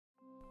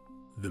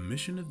The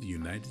mission of the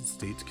United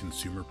States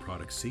Consumer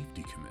Product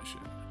Safety Commission,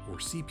 or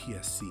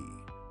CPSC,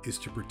 is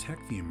to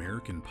protect the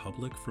American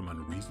public from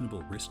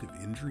unreasonable risk of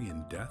injury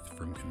and death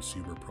from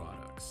consumer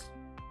products.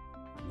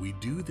 We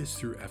do this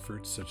through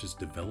efforts such as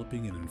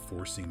developing and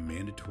enforcing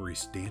mandatory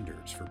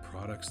standards for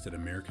products that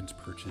Americans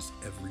purchase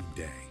every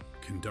day,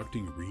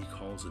 conducting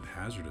recalls of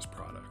hazardous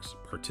products,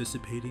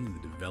 participating in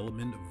the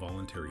development of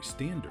voluntary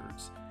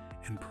standards,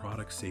 and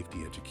product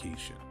safety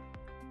education.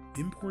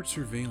 Import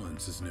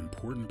surveillance is an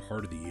important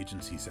part of the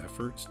agency's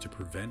efforts to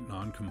prevent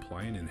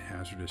non-compliant and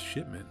hazardous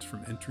shipments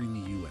from entering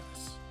the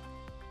U.S.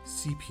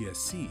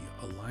 CPSC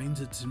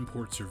aligns its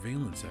import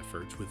surveillance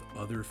efforts with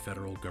other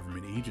federal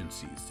government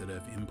agencies that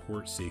have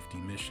import safety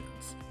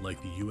missions,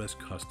 like the U.S.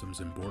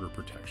 Customs and Border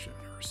Protection,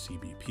 or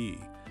CBP,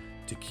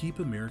 to keep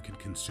American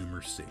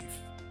consumers safe.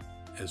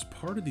 As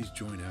part of these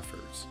joint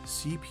efforts,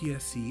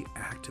 CPSC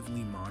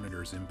actively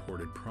monitors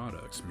imported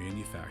products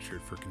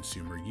manufactured for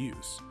consumer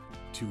use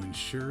to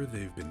ensure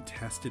they've been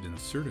tested and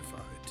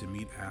certified to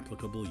meet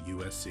applicable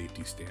U.S.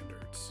 safety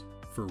standards.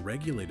 For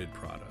regulated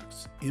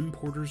products,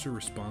 importers are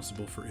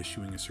responsible for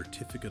issuing a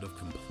certificate of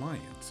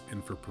compliance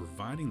and for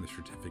providing the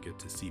certificate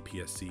to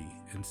CPSC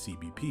and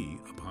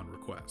CBP upon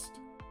request.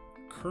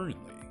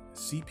 Currently,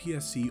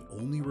 CPSC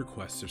only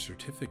requests a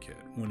certificate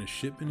when a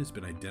shipment has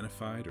been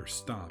identified or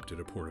stopped at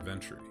a port of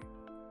entry.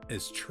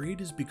 As trade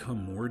has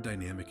become more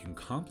dynamic and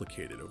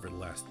complicated over the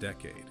last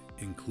decade,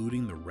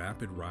 including the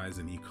rapid rise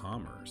in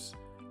e-commerce,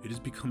 it has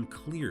become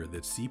clear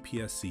that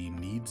CPSC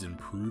needs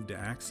improved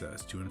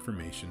access to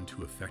information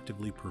to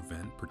effectively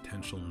prevent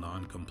potential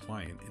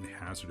non-compliant and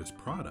hazardous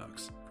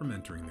products from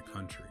entering the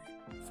country.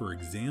 For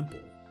example,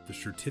 the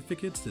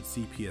certificates that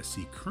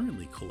CPSC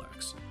currently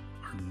collects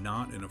are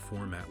not in a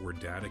format where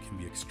data can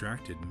be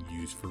extracted and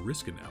used for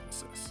risk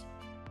analysis.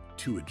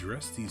 To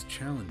address these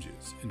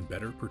challenges and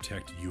better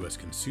protect U.S.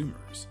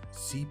 consumers,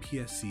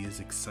 CPSC is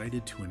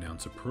excited to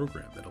announce a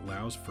program that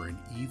allows for an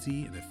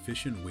easy and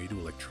efficient way to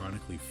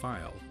electronically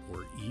file,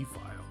 or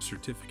eFile,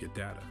 certificate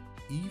data.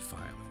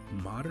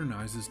 eFiling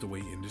modernizes the way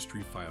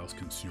industry files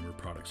consumer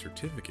product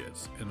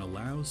certificates and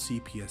allows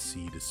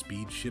CPSC to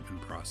speed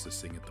shipment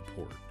processing at the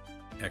port,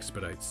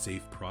 expedite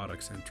safe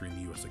products entering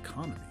the U.S.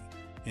 economy,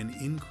 and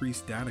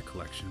increase data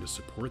collection to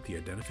support the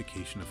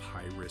identification of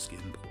high-risk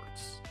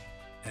imports.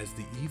 As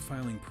the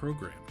e-filing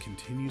program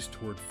continues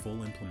toward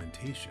full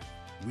implementation,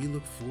 we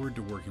look forward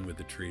to working with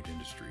the trade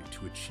industry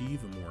to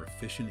achieve a more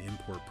efficient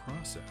import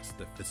process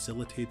that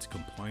facilitates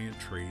compliant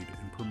trade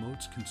and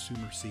promotes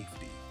consumer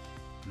safety.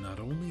 Not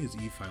only is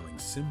e-filing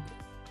simple,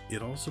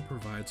 it also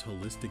provides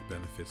holistic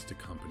benefits to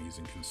companies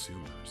and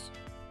consumers.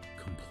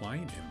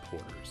 Compliant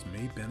importers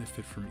may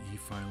benefit from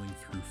e-filing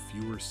through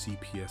fewer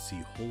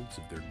CPSC holds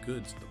of their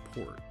goods at the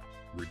port,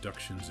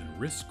 reductions in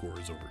risk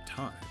scores over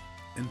time,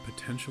 and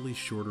potentially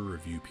shorter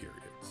review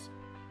periods.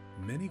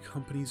 Many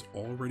companies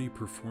already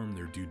perform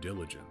their due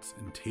diligence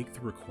and take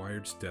the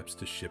required steps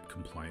to ship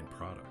compliant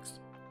products.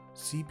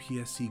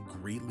 CPSC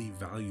greatly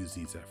values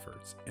these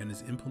efforts and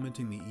is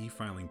implementing the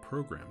e-filing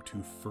program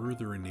to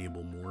further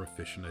enable more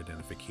efficient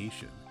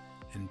identification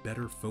and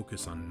better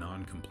focus on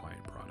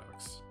non-compliant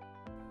products.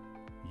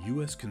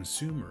 U.S.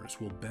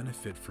 consumers will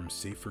benefit from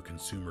safer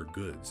consumer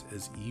goods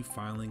as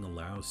e-filing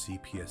allows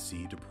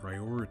CPSC to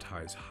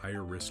prioritize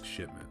higher-risk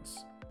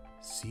shipments.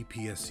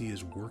 CPSC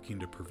is working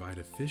to provide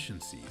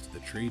efficiency to the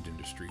trade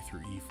industry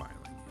through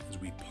e-filing as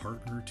we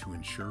partner to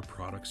ensure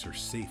products are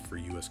safe for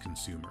U.S.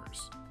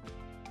 consumers.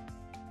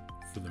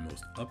 For the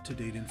most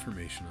up-to-date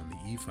information on the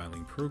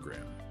e-filing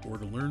program or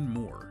to learn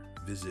more,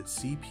 visit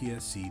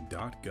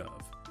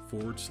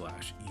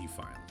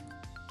cpsc.gov/efiling.